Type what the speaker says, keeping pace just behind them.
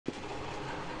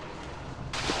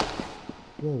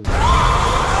Whoa. Woo!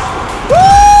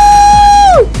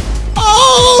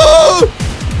 Oh!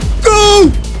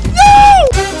 Go!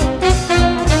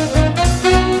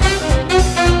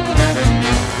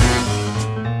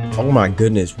 No! Oh my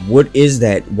goodness, what is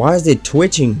that? Why is it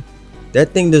twitching?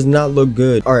 That thing does not look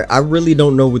good. All right, I really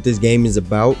don't know what this game is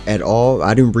about at all.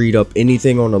 I didn't read up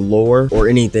anything on the lore or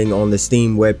anything on the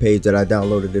Steam webpage that I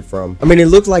downloaded it from. I mean, it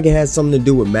looks like it has something to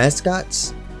do with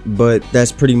mascots, but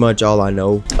that's pretty much all I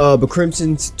know. But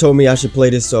Crimson's told me I should play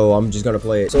this, so I'm just gonna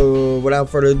play it. So without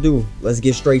further ado, let's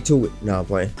get straight to it. Nah, I'm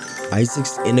playing.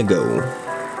 Isaac's Indigo.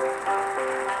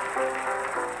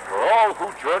 For all who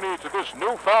journey to this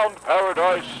newfound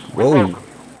paradise, Whoa.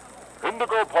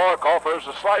 Indigo Park offers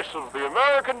a slice of the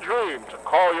American dream to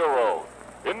call your own.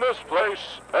 In this place,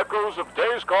 echoes of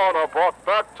days gone are brought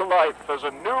back to life as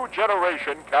a new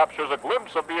generation captures a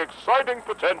glimpse of the exciting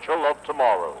potential of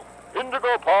tomorrow.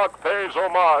 Indigo Park pays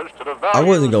homage to the values, I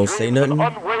wasn't gonna say nothing,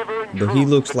 unwavering but he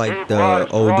looks like the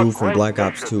old dude from Black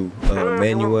Ops 2,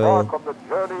 Manuel,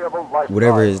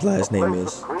 whatever his last name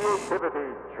is.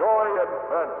 Creativity, joy, and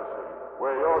fantasy,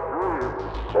 where your dreams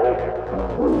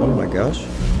Oh my gosh.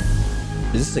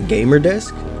 Is this a gamer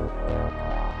desk?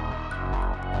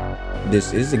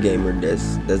 This is a gamer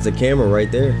desk. There's a camera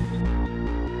right there.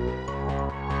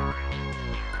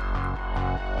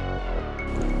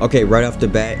 Okay, right off the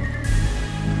bat,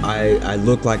 I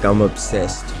look like I'm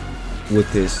obsessed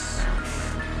with these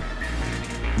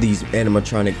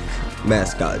animatronic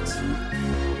mascots.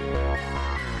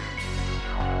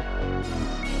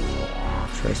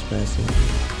 Trespassing.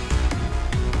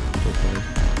 Okay.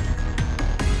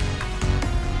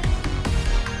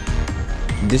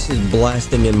 This is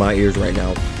blasting in my ears right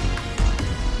now.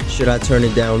 Should I turn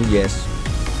it down? Yes.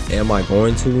 Am I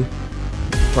going to?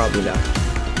 Probably not.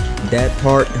 That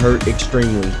part hurt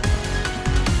extremely.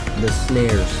 The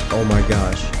snares. Oh my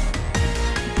gosh.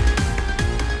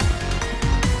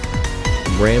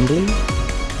 Rambley?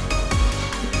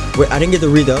 Wait, I didn't get to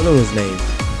read the other one's name.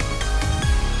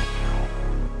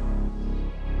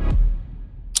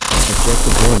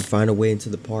 Objective 1, find a way into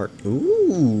the park.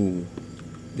 Ooh.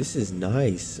 This is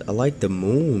nice. I like the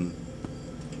moon.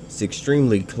 It's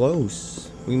extremely close.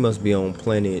 We must be on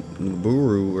planet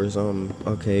Nibiru or something.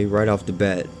 Okay, right off the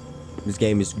bat. This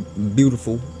game is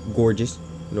beautiful, gorgeous.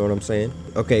 You know what I'm saying?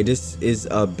 Okay, this is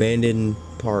abandoned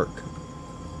park,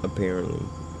 apparently.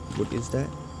 What is that?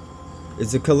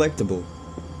 It's a collectible.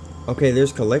 Okay,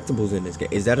 there's collectibles in this game.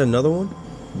 Is that another one?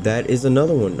 That is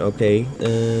another one. Okay.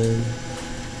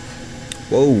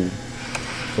 Whoa.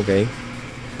 Okay.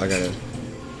 I gotta...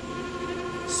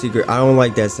 Secret. I don't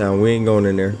like that sound. We ain't going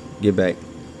in there. Get back.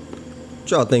 What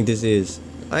y'all think this is?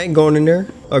 I ain't going in there.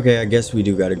 Okay, I guess we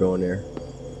do gotta go in there.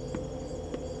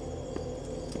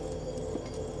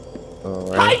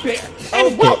 Alright. Hi there,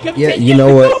 and welcome Yeah, to you know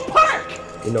Indigo what?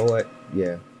 Park! You know what?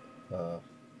 Yeah.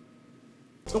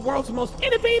 The world's most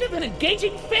innovative and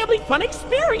engaging family fun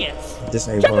experience. This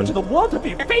ain't Jump fun. into the world of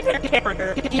your favorite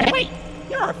character. Wait,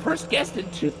 you're our first guest in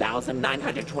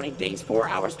 2,920 days, 4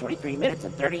 hours, 23 minutes,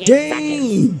 and 38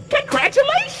 seconds.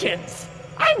 Congratulations!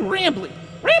 I'm Rambley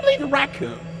the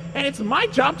Raccoon, and it's my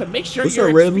job to make sure What's your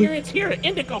up, Rambley? experience here at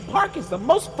Indigo Park is the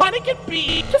most fun it can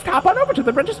be. Just hop on over to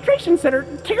the registration center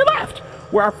to your left,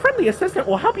 where our friendly assistant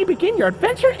will help you begin your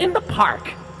adventure in the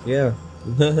park. Yeah.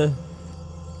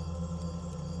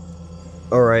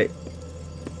 Alright.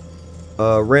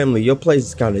 Rambley, your place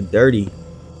is kind of dirty.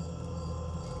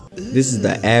 This is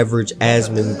the average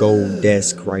Asmongold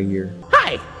desk right here.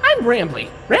 Hi, I'm Rambley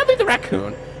the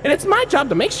Raccoon, and it's my job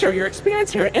to make sure your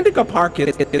experience here at Indigo Park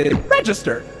is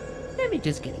registered. Let me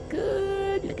just get a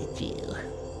good look at you.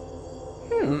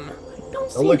 I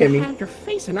don't seem look to at me. have your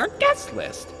face in our guest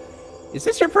list. Is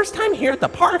this your first time here at the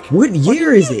park? What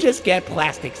year is you it? Just get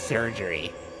plastic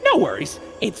surgery. No worries,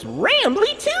 it's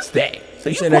Rambley Tuesday, so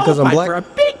you saying that 'cause I'm qualify black?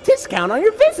 for a big discount on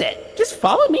your visit. Just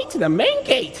follow me to the main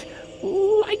gate.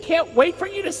 Ooh, I can't wait for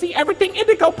you to see everything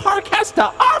Indigo Park has to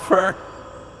offer.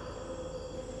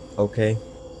 Okay.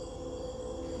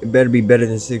 It better be better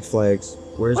than Six Flags.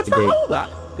 Where's What's the the gate? hold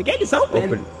up? The gate is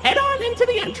open. Head on into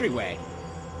the entryway.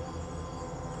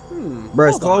 Bruh,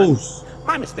 it's hold on. closed.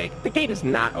 My mistake. The gate is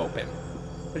not open.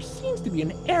 There seems to be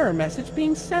an error message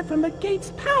being sent from the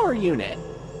gate's power unit.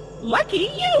 Lucky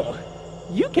you!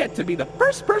 You get to be the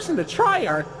first person to try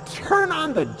our turn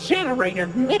on the generator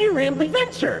mini Rambley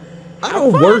venture. I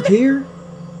don't work here.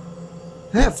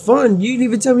 Have fun. You didn't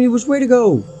even tell me which way to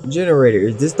go. Generator.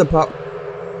 Is this the pop?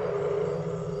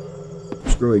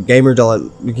 Screw it. Gamer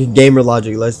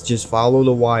logic. Let's just follow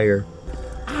the wire.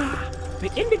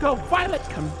 The Indigo Violet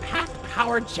Compact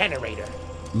Power Generator.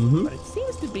 But it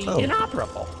seems to be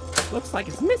inoperable. Looks like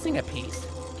it's missing a piece.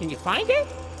 Can you find it?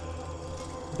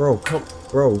 Bro, come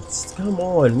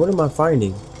on. What am I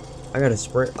finding? I gotta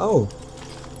sprint. Oh,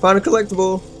 find a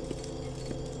collectible.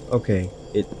 Okay,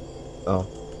 oh,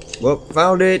 well,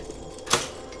 found it.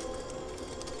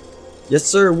 Yes,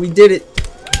 sir, we did it.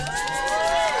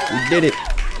 We did it.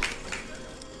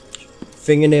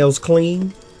 Fingernails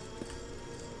clean.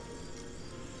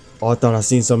 Oh, I thought I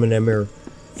seen something in that mirror.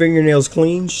 Fingernails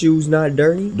clean, shoes not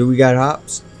dirty. Do we got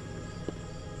hops?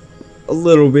 A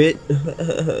little bit.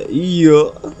 Yeah.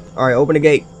 All right, open the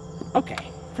gate. Okay,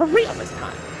 for real this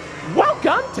time.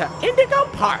 Welcome to Indigo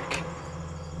Park.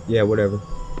 Yeah, whatever.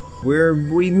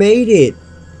 We made it.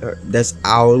 That's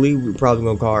Owly. We're probably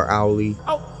gonna call her Owly.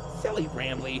 Oh, silly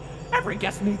Rambley. Every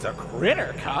guest needs a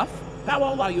critter cuff. That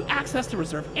will allow you access to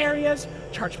reserved areas,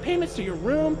 charge payments to your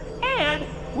room, and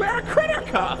wear a critter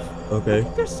cuff. Okay. I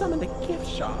think there's some in the gift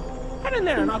shop. Head in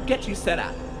there and I'll get you set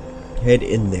up. Head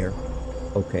in there.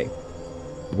 Okay.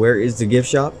 Where is the gift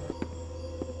shop?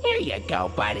 Here you go,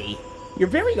 buddy. Your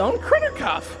very own critter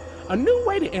cuff. A new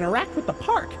way to interact with the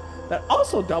park that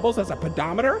also doubles as a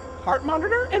pedometer, heart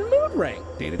monitor, and mood ring.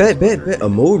 Bet. A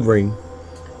mood ring.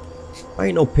 I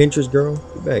ain't no Pinterest girl.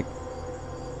 Get back.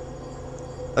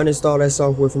 Uninstall that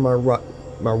software from my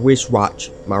wrist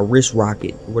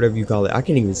rocket, whatever you call it. I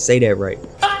can't even say that right.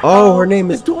 Oh, her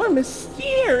name is. The door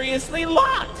mysteriously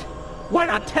locked. Why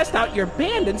not test out your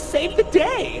band and save the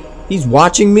day? He's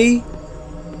watching me?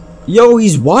 Yo,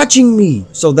 he's watching me.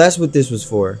 So that's what this was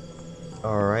for.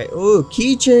 All right. Oh,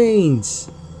 keychains.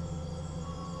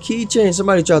 Keychains.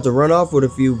 Somebody tried to run off with a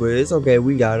few, but it's okay.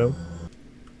 We got them.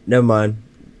 Never mind.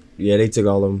 Yeah, they took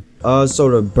all of them. So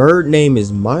the bird name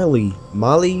is Macaw.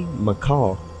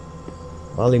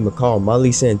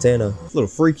 Molly Santana. It's a little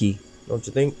freaky, don't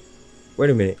you think? Wait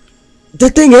a minute.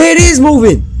 That thing head is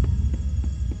moving.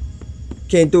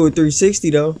 Can't do a 360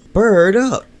 though. Bird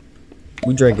up.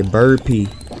 We drinking bird pee.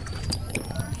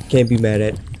 Can't be mad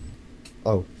at.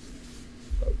 Oh,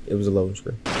 it was a loading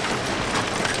screen.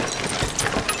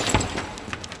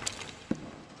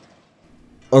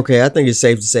 Okay, I think it's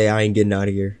safe to say I ain't getting out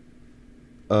of here.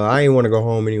 I ain't want to go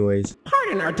home anyways.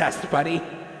 Pardon our dust, buddy.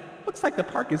 Looks like the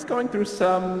park is going through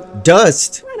some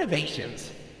dust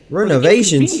renovations.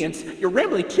 Renovations? Your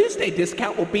Rambley Tuesday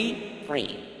discount will be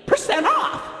 3%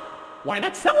 off. Why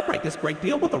not celebrate this great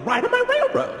deal with a ride on my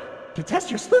railroad? To test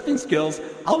your sleuthing skills,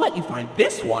 I'll let you find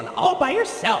this one all by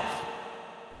yourself.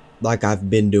 Like I've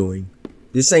been doing.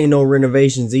 This ain't no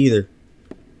renovations either.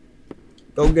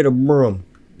 Go get a broom.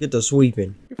 Get the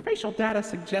sweeping. Your facial data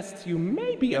suggests you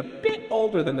may be a bit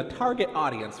older than the target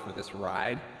audience for this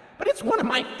ride, but it's one of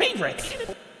my favorites.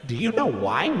 Do you know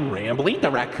why Rambley the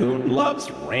Raccoon loves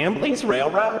Rambley's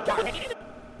Railroad?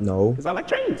 No. Because I like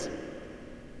trains.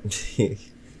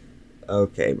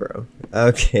 Okay, bro.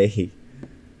 Okay.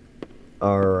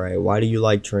 Alright, why do you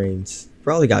like trains?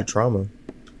 Probably got trauma.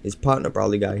 His partner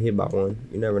probably got hit by one.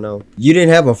 You never know. You didn't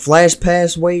have a flash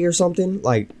pass way or something?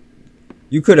 Like,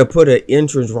 you could have put an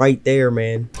entrance right there,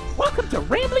 man. Welcome to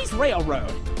Rambley's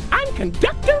Railroad. I'm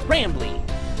Conductor Rambley.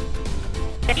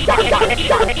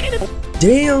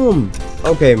 Damn!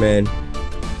 Okay, man.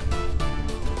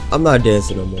 I'm not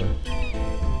dancing no more.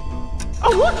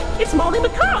 Oh, look! It's Molly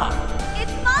Macaw!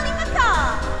 It's Molly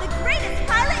Macaw, the greatest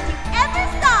pilot you ever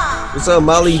saw! What's up,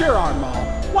 Molly? Sure are, Moll.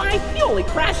 Why, you only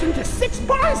crashed into 6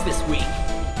 bars this week.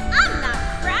 I'm not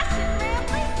crashing,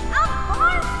 Rambley. I'm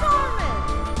barnstorming!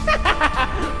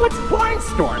 What's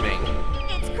barnstorming?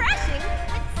 It's crashing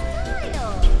with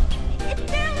style. It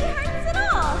barely hurts at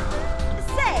all.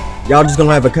 Say, Y'all just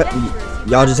gonna have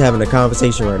y'all just having a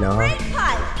conversation right now, huh? great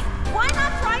pilots. Why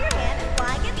not try your hand at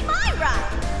flying in my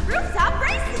ride? Rooftop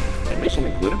racing. Admission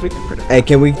included with the critical. Hey,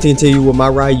 can we continue with my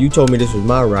ride? You told me this was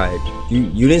my ride.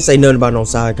 You didn't say nothing about no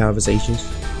side conversations.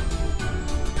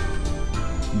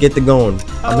 Get the going.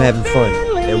 I'm having fun.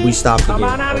 And we stopped again. Come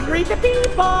on out and greet the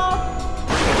people.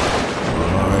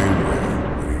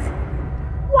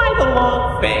 Why the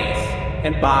long face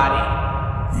and body?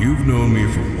 You've known me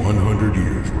for 100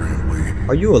 years, Rambley.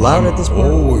 Are you allowed at this point?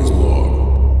 I'm always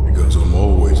long, because I'm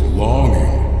always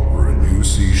longing for a new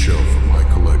seashell for my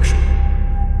collection.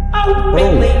 Oh,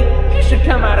 really? You should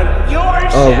come out of your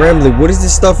shell. Rambley, what is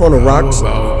this stuff on the rocks?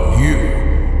 How about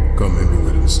you come into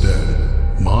it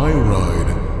instead? My ride,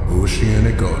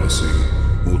 Oceanic Odyssey,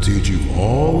 will teach you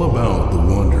all about the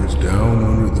wonders down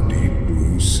under the deep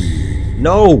blue sea.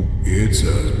 No. It's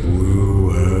as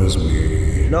blue as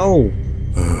me. No.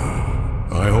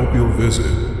 I hope you'll visit.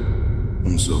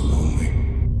 I'm so lonely.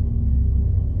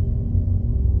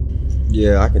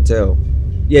 Yeah, I can tell.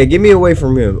 Yeah, get me away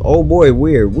from him. Oh boy,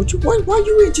 weird. Why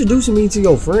you introducing me to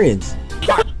your friends?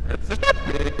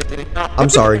 I'm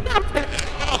sorry.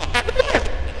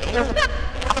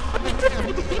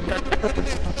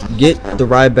 Get the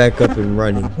ride back up and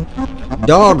running.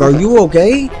 Dog, are you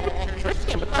okay?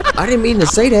 I didn't mean to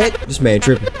say that. This man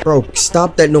tripping. Bro,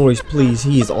 stop that noise, please.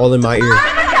 He is all in my ear.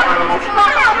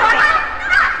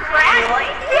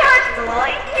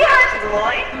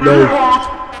 No.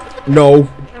 No.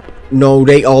 No,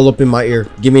 they all up in my ear.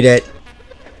 Give me that.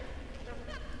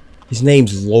 His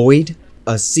name's Lloyd.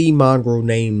 A sea mongrel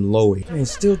named Lloyd. Man,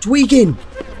 still tweaking.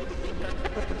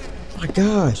 My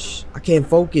gosh. I can't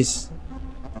focus.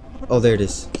 Oh, there it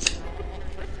is.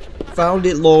 Found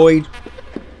it, Lloyd.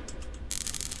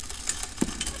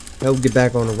 Help get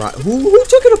back on the ride. Who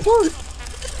took it apart?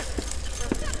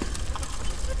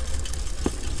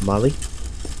 Molly?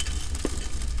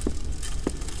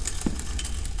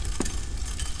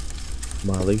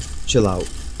 Molly, chill out.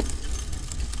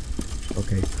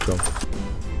 Okay, go.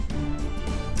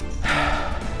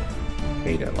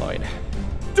 Hey there, Lloyd.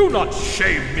 Do not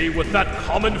shame me with that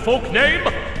common folk name.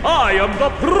 I am the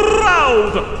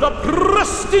proud, the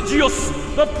prestigious,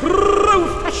 the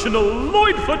professional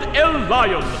Lloydford L.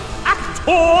 Lion,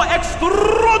 actor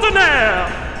extraordinaire.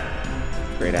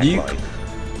 Great act, Lloyd.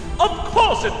 Of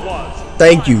course it was.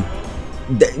 Thank you.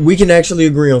 We can actually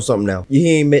agree on something now. You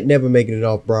ain't never making it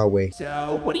off Broadway.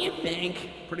 So, what do you think?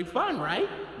 Pretty fun, right?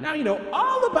 Now you know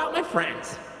all about my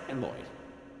friends and Lloyd.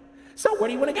 So, where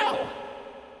do you want to go?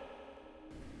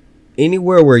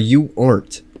 Anywhere where you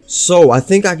aren't. So I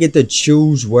think I get to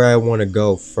choose where I want to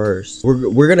go first.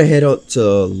 We're gonna head up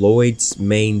to Lloyd's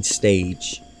main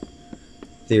stage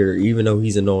theater, even though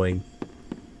he's annoying.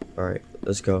 All right,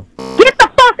 let's go. Get the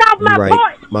fuck out of my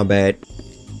park! My bad.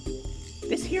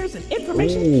 This here's an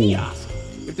information kiosk.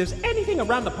 If there's anything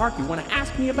around the park you want to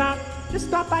ask me about, just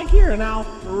stop by here and I'll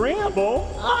ramble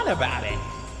on about it.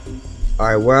 All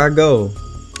right, where I go?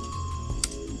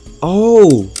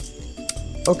 Oh,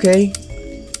 okay.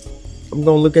 I'm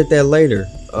gonna look at that later.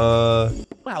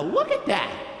 Well, look at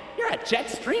that. You're at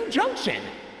Jetstream Junction.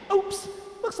 Oops.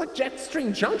 Looks like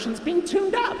Jetstream Junction's being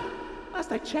tuned up.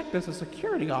 Last I checked, there's a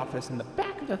security office in the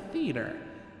back of the theater.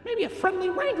 Maybe a friendly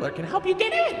wrangler can help you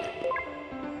get in.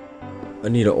 I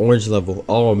need an orange level.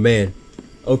 Oh man.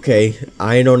 Okay,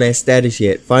 I ain't on that status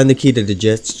yet. Find the key to the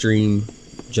Jetstream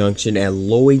Junction at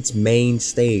Lloyd's main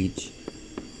stage.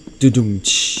 Doo-doom.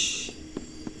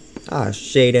 Ah,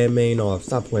 shade that main off.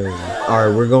 Stop playing with me.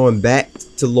 Alright, we're going back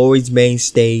to Lloyd's main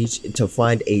stage to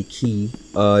find a key.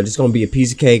 This gonna be a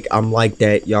piece of cake. I'm like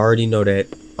that. Y'all already know that.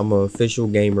 I'm an official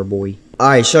gamer boy.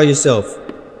 Alright, show yourself.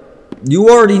 You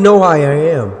already know how I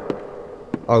am.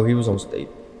 Oh, he was on stage.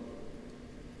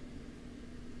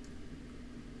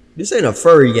 This ain't a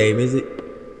furry game, is it?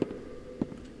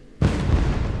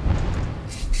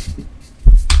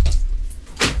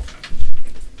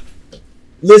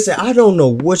 Listen, I don't know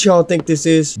what y'all think this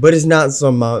is, but it's not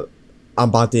something I'm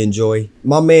about to enjoy.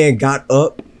 My man got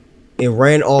up and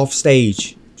ran off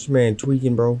stage. This man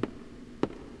tweaking, bro.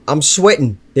 I'm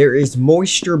sweating. There is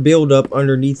moisture buildup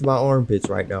underneath my armpits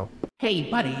right now. Hey,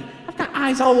 buddy. I've got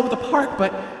eyes all over the park,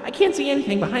 but I can't see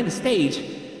anything behind the stage.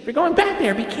 If you're going back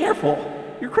there, be careful.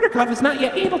 Your critter cuff is not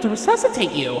yet able to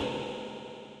resuscitate you.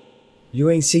 You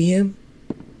ain't see him?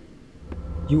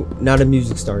 Now the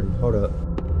music starting. Hold up.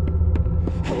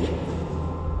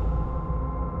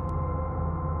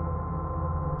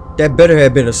 That better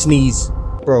have been a sneeze.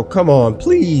 Bro, come on,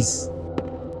 please.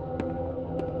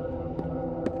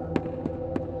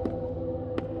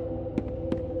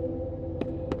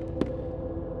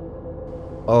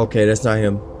 Okay, that's not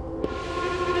him.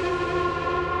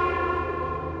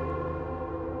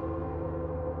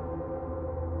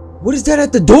 What is that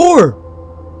at the door?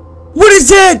 What is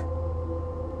that?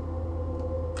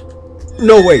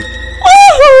 No, wait.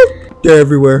 They're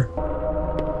everywhere.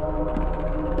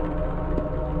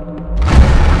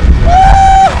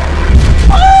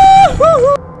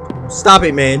 Stop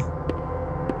it, man.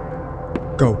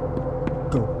 Go.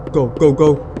 Go, go, go,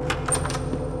 go.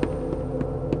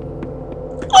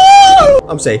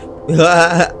 I'm safe.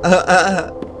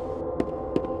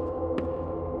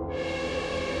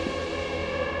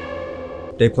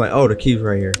 They play. Oh, the key's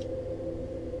right here.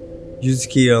 Use the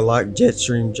key to unlock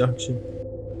Jetstream Junction.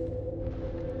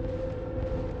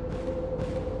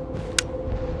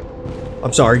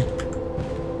 I'm sorry.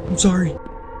 I'm sorry.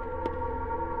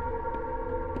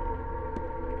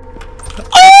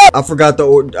 I forgot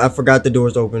the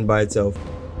doors open by itself.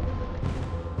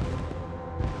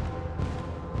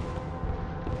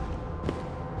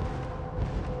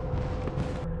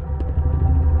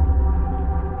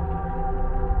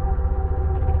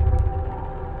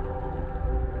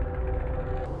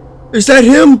 Is that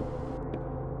him?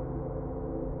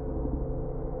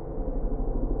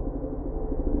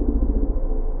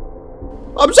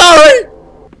 I'm sorry!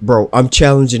 Bro, I'm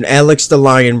challenging Alex the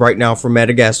Lion right now from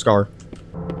Madagascar.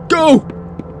 Go!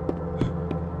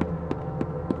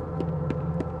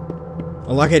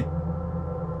 Unlock it.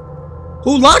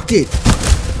 Who locked it?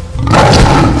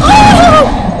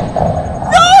 Oh!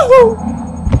 No!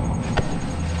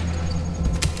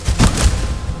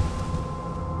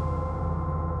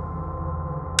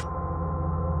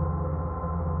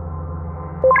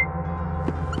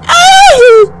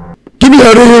 Get me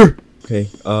out of here! Okay,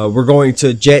 we're going to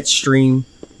Jetstream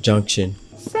Junction.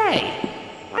 Say,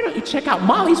 why don't you check out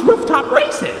Molly's rooftop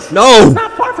races? No! It's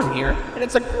not far from here, and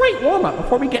it's a great warm-up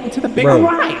before we get into the bigger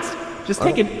rides. Just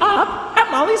take it up at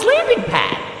Molly's landing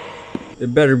pad.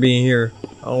 It better be in here.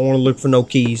 I don't want to look for no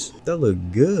keys. That look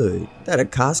good. That a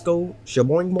Costco?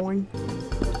 Shaboing boing?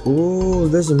 Ooh,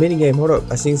 there's a mini game. Hold up,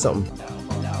 I seen something.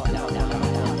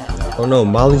 Oh no,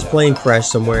 Molly's plane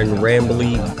crashed somewhere in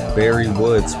Rambley the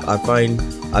Woods.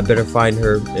 I better find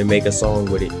her and make a song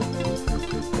with it.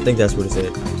 I think that's what it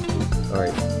said.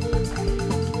 Alright.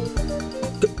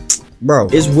 Bro,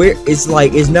 it's weird. It's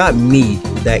like, it's not me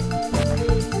that...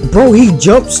 Bro, he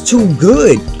jumps too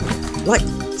good. Like,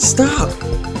 stop.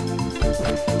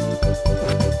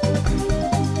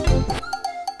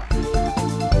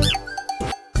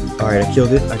 Alright, I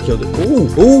killed it. I killed it. Ooh,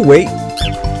 ooh, wait.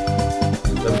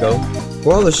 There we go.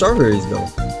 Where all the strawberries go?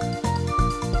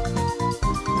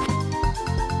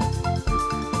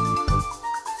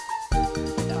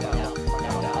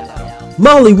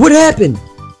 Molly, what happened?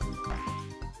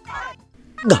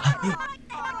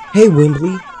 Hey,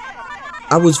 Wembley.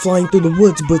 I was flying through the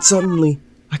woods, but suddenly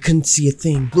I couldn't see a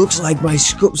thing. Looks like my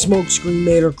smoke screen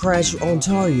made her crash on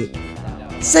target.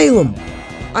 Salem!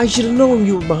 I should have known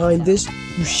you were behind this,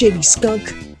 you shady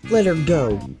skunk. Let her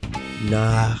go.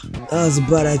 Nah, I was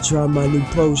about to try my new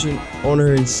potion on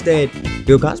her instead.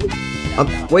 Bill Cosby?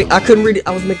 Wait, I couldn't read it.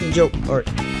 I was making a joke. Alright.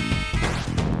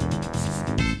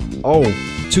 Oh,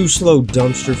 too slow,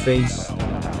 dumpster face.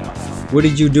 What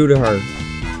did you do to her?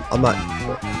 I'm not...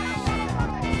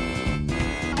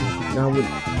 Now with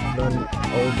none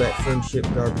all that friendship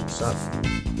garbage. Stop.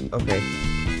 Okay.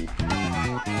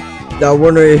 I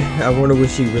wonder what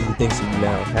she really thinks of me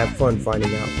now. Have fun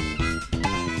finding out.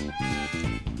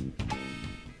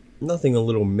 Nothing a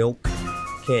little milk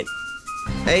can't...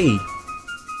 Hey!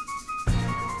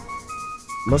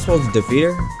 Am I supposed to defeat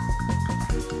her?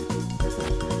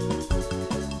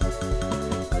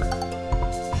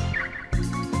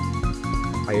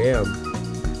 I am.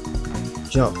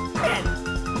 Jump.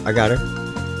 I got her.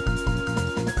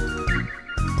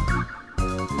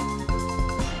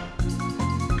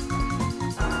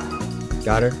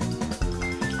 Got her.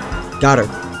 Got her.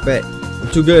 Bet.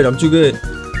 I'm too good. I'm too good.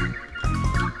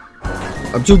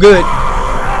 I'm too good.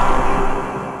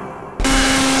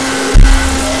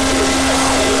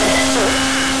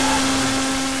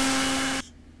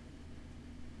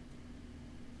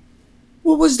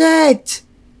 What was that?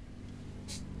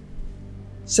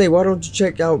 Say, why don't you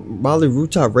check out Molly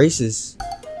Rooftop Races?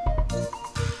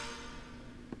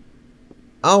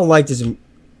 I don't like this.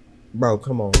 Bro,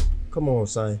 come on. Come on,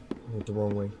 son. I went the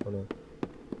wrong way. Hold on.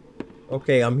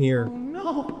 Okay, I'm here. Oh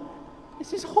no.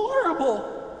 This is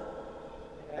horrible.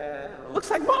 Looks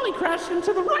like Molly crashed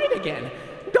into the ride again.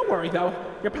 Don't worry though.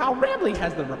 Your pal Rambley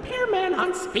has the repairman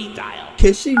on speed dial.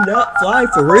 Can she not fly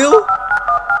for real?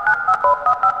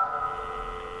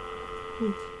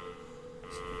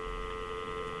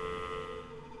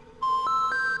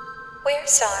 We're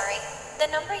sorry. The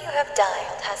number you have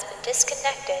dialed has been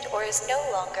disconnected or is no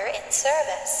longer in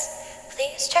service.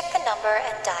 Please check the number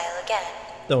and dial again.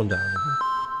 Don't dial.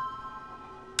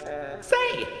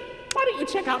 Say, why don't you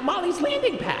check out Molly's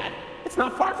landing pad? It's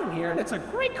not far from here, and it's a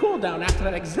great cool down after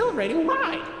that exhilarating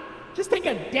ride. Just take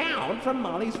a down from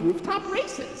Molly's rooftop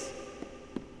races.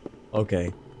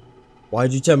 Okay.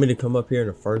 Why'd you tell me to come up here in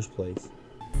the first place?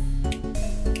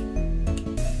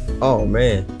 Oh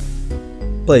man.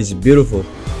 This place is beautiful.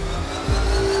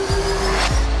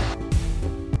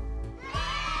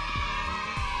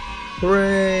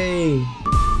 Hooray!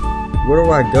 Where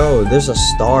do I go? There's a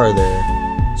star there.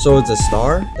 So it's a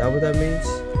star? Is that what that means?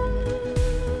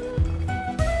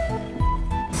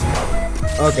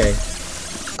 Okay.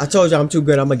 I told you I'm too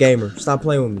good. I'm a gamer. Stop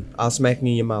playing with me. I'll smack you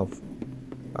in your mouth.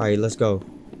 Alright, let's go.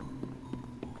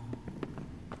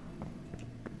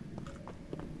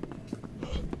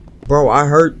 Bro, I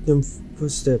heard them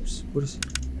footsteps. What is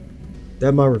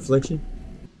that? My reflection?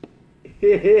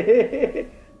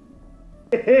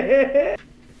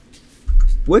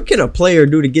 What can a player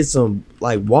do to get some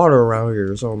like water around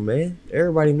here or something, man?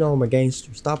 Everybody know I'm a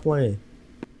gangster. Stop playing.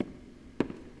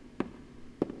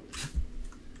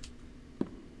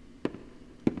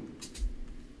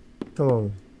 Come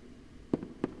on.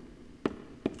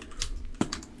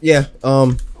 Yeah,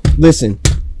 listen.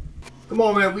 Come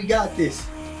on, man, we got this.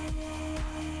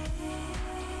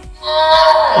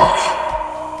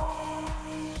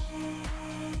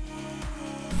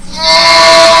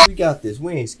 We got this.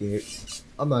 We ain't scared.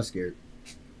 I'm not scared.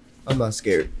 I'm not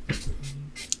scared.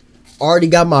 Already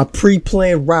got my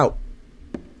pre-planned route.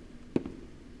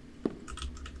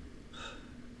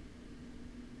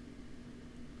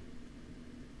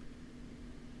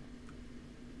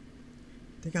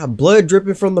 They got blood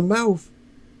dripping from the mouth.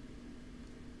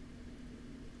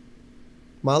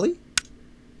 Molly?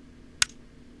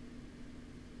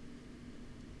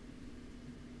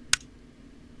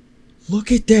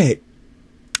 Look at that.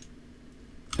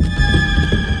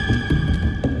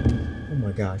 Oh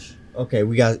my gosh. Okay,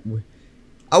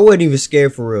 I wasn't even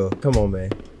scared for real. Come on, man.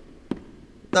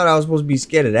 Thought I was supposed to be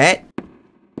scared of that.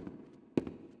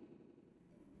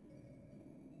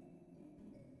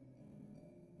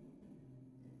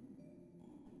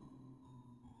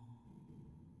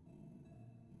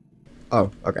 Oh,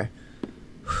 okay.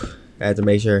 I had to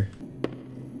make sure.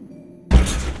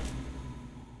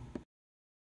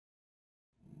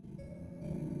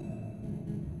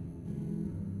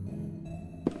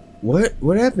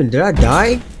 What happened? Did I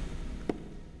die?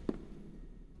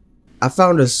 I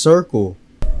found a circle.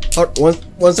 Oh,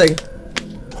 one second.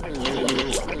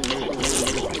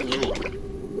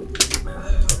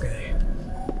 Okay.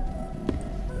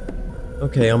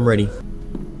 Okay, I'm ready.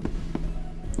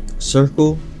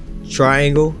 Circle.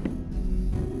 Triangle.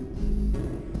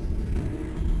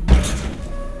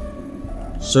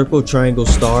 Circle, triangle,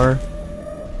 star.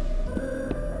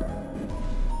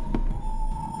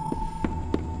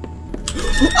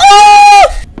 Oh!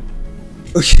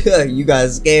 You got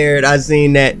scared. I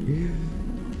seen that.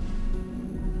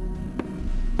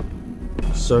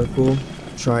 Circle,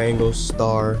 triangle,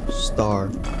 star, star.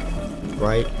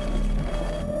 Right?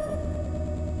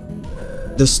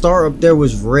 The star up there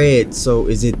was red, so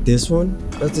is it this one?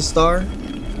 That's the star?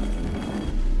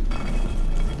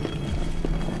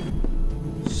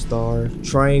 Star,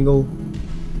 triangle.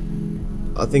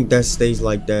 I think that stays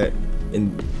like that.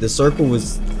 And the circle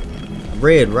was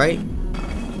red, right?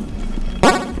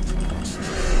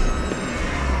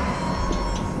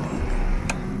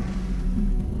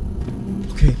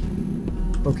 Okay.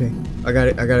 Okay. I got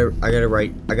it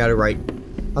right. I got it right.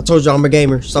 I told you I'm a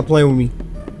gamer. Stop playing with me.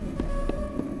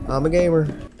 I'm a gamer.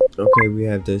 Okay, we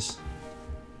have this.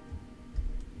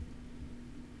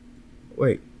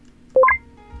 Wait.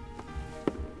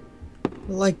 I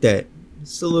like that.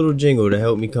 It's a little jingle to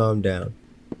help me calm down.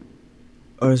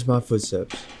 Oh, that's my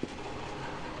footsteps.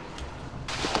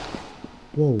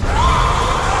 Whoa. Woo!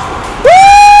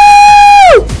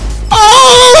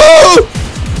 Oh!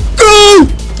 Go!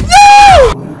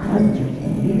 No!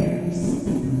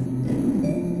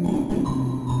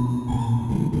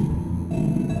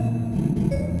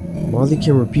 Molly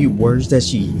can repeat words that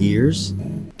she hears?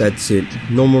 That's it.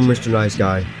 No more Mr. Nice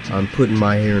Guy. I'm putting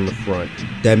my hair in the front.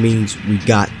 That means we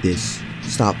got this.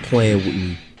 Stop playing with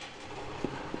me.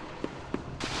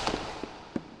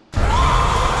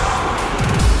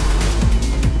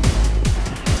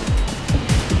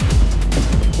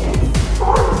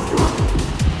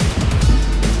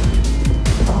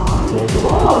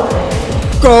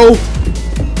 Go!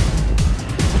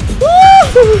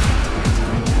 Woo!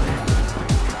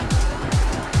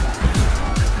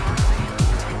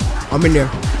 I'm in there.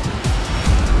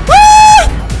 Ah!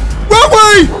 Wrong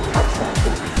way!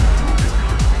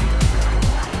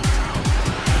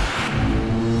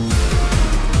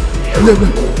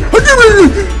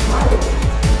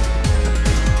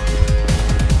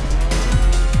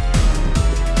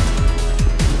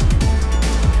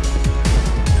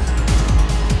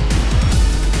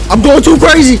 I'm going too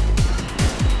crazy.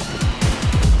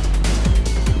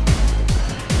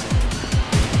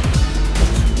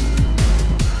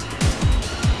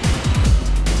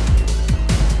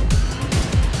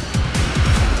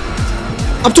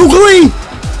 I'm too clean!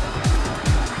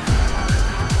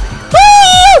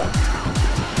 Ah!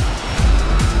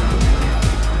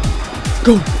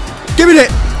 Go! Give me that!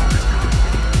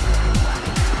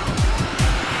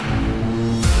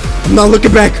 I'm not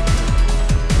looking back!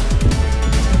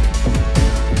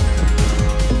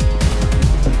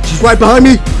 She's right behind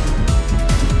me!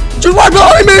 She's right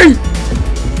behind me!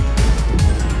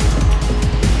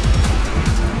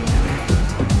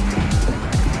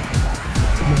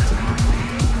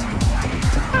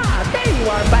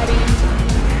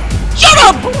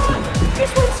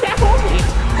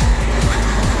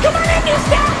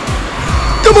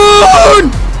 Come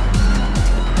on!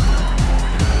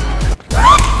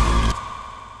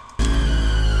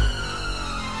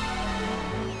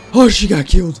 Oh, she got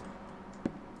killed.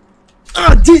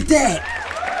 I did that.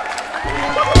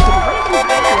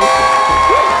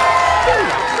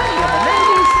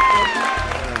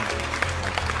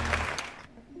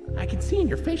 I can see in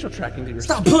your facial tracking that you're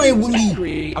Stop playing with me.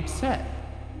 angry, upset.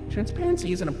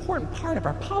 Transparency is an important part of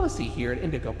our policy here at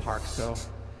Indigo Park, so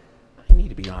I need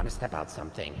to be honest about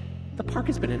something. The park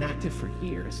has been inactive for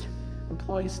years.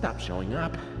 Employees stopped showing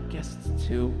up, guests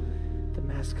too. The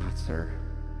mascots are...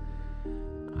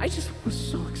 I just was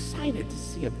so excited to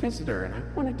see a visitor, and I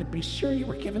wanted to be sure you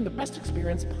were given the best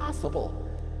experience possible.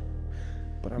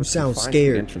 But I was sound confined to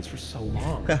scared. the entrance for so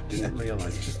long, I didn't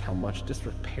realize just how much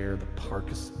disrepair the park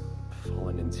has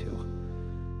fallen into.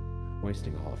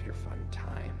 Wasting all of your fun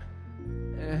time.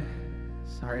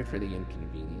 Sorry for the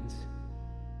inconvenience.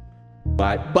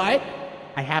 But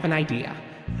I have an idea.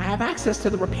 I have access to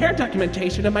the repair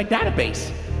documentation in my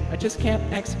database. I just can't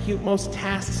execute most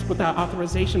tasks without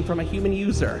authorization from a human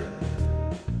user.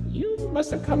 You must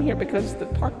have come here because the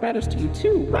park matters to you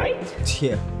too, right?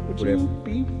 Yeah, Would whatever. you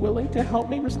be willing to help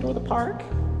me restore the park?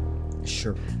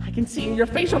 Sure. I can see in your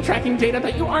facial tracking data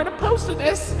that you aren't opposed to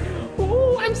this.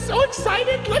 Ooh, I'm so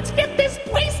excited. Let's get this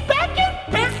place back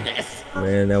in business.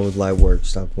 Man, that was light work.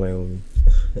 Stop playing with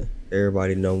me.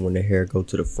 Everybody know when the hair go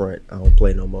to the front, I don't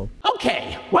play no more.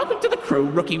 Okay, welcome to the crew,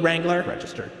 Rookie Wrangler.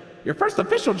 Registered. Your first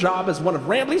official job as one of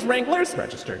Rambley's Wranglers,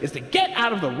 registered, is to get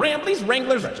out of the Rambley's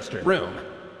Wranglers registered room.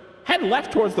 Head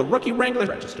left towards the Rookie Wrangler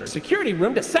registered security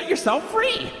room to set yourself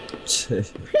free.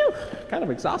 Phew, kind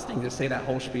of exhausting to say that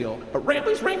whole spiel, but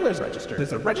Rambley's Wranglers registered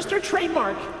is a registered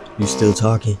trademark. You still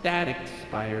talking? That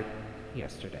expired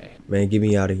yesterday. Man, get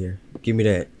me out of here. Give me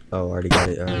that. Oh, I already got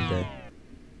it. Alright, bet.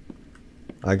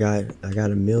 I got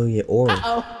a million orbs.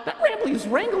 Uh-oh, that Rambley's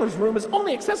Wranglers room is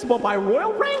only accessible by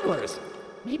Royal Wranglers.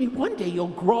 Maybe one day you'll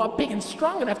grow up big and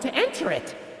strong enough to enter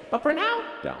it. But for now,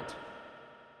 don't.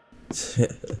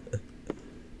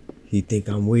 He think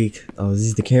I'm weak. Oh,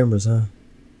 these the cameras, huh?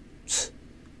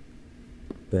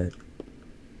 Bet.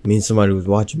 Means somebody was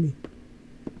watching me.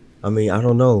 I mean, I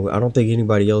don't know. I don't think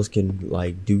anybody else can,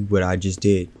 like, do what I just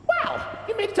did. Wow,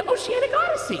 you made it to Oceanic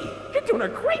Odyssey. You're doing a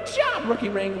great job, Rookie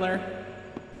Wrangler.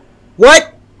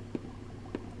 What?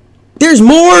 There's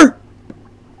more?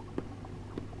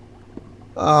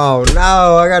 Oh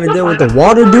no, I gotta deal with the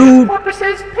water dude.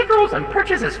 Porpoises, pickerels, and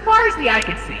perches as far as the eye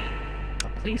can see.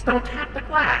 But please don't tap the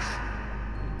glass.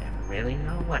 You never really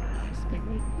know what lies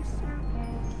beneath the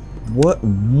surface. What?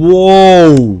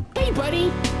 Whoa! Hey,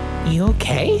 buddy. You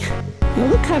okay? You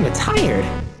look kind of tired.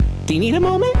 Do you need a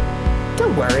moment?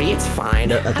 Don't worry, it's fine.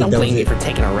 No, I don't blame you for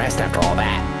taking a rest after all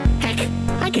that. Heck,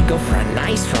 I could go for a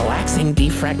nice, relaxing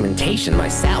defragmentation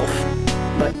myself.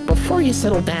 But before you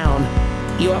settle down,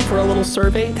 you up for a little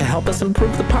survey to help us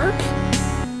improve the park?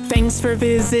 Thanks for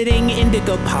visiting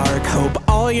Indigo Park. Hope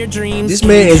all your dreams This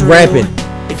man is true. rapping.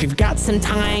 If you've got some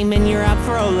time and you're up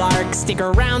for a lark, stick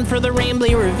around for the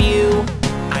Rambley review.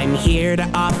 I'm here to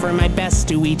offer my best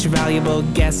to each valuable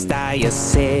guest I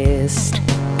assist.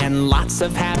 And lots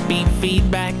of happy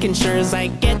feedback ensures I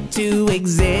get to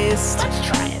exist. Let's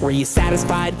try it. Were you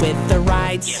satisfied with the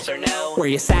rides? Yes or no? Were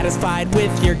you satisfied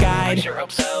with your guide? I sure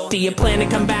hope so. Do you plan to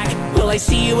come back? Will I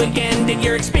see you again? Did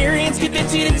your experience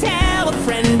convince you to tell a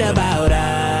friend about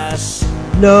us?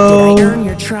 No. Did I earn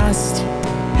your trust?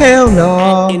 Hell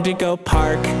no. At Indigo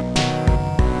Park,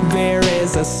 there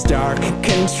is a stark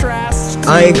contrast to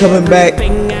I ain't coming back.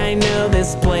 everything I know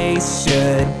this place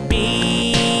should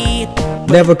be.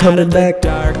 Never coming back.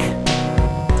 Dark.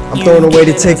 I'm throwing away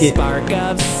the ticket. A spark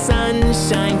of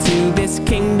sunshine to this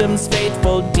kingdom's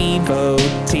faithful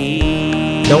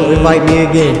devotee. Don't invite me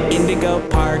again. Indigo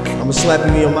Park. I'ma slap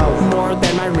you in your mouth. More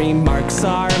than my remarks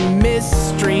are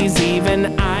mysteries.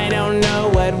 Even I don't know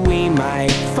what we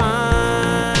might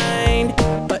find.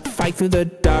 But fight through the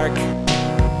dark,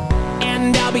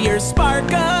 and I'll be your spark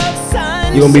of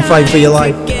sunshine. You gonna be fighting for your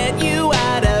life? To get you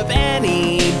out of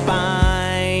any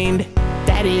bind.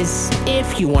 That is,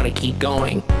 if you want to keep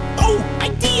going. Oh,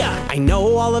 idea! I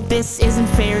know all of this isn't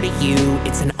fair to you.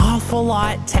 It's an awful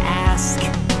lot to ask.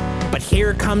 But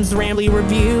here comes Rambley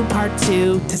Review Part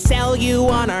 2 to sell you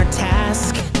on our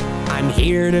task. I'm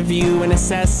here to view and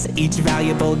assess each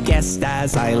valuable guest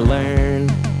as I learn.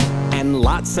 And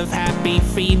lots of happy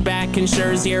feedback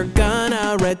ensures you're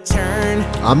gonna return.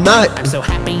 I'm not. I'm so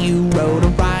happy you rode a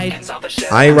ride.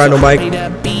 I ain't ride no bike. Happy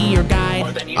to be your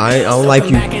guide. I don't like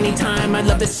Come you. back anytime. I'd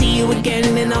love to see you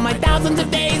again. In all my thousands of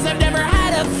days, I've never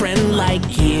had a friend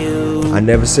like you. I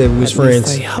never said we was At least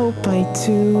friends. I hope I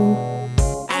do.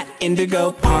 At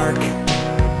Indigo Park,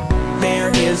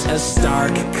 there is a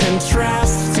stark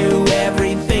contrast to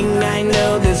everything I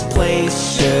know this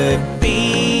place should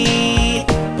be.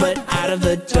 But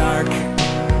dark.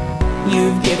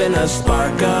 You've given a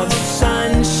spark of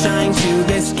sunshine to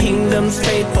this kingdom's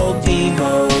faithful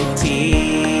devotee.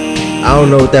 I don't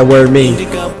know what that word means.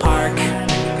 Indigo Park.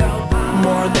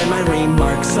 More than my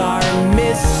remarks are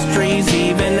mysteries.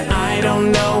 Even I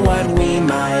don't know what we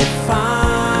might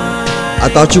find. I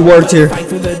thought you worked here. Fight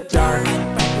through the dark.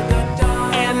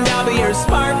 And I'll be your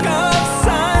spark of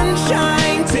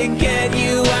sunshine to get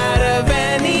you out of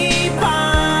any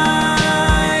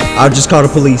bind. I'll just call the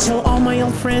police. Till all my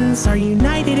old friends are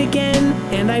united again,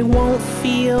 and I won't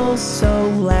feel so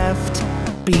left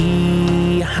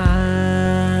behind.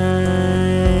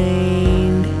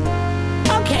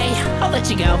 Okay, I'll let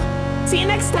you go. See you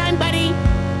next time, buddy.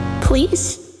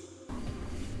 Please?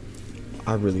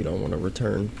 I really don't want to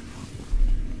return.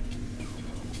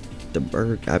 The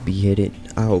bird got beheaded.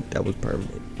 I hope that was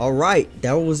permanent. Alright,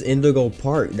 that was Indigo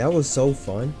Park. That was so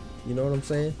fun. You know what I'm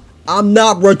saying? I'm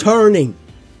not returning.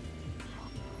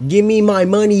 Give me my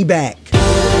money back.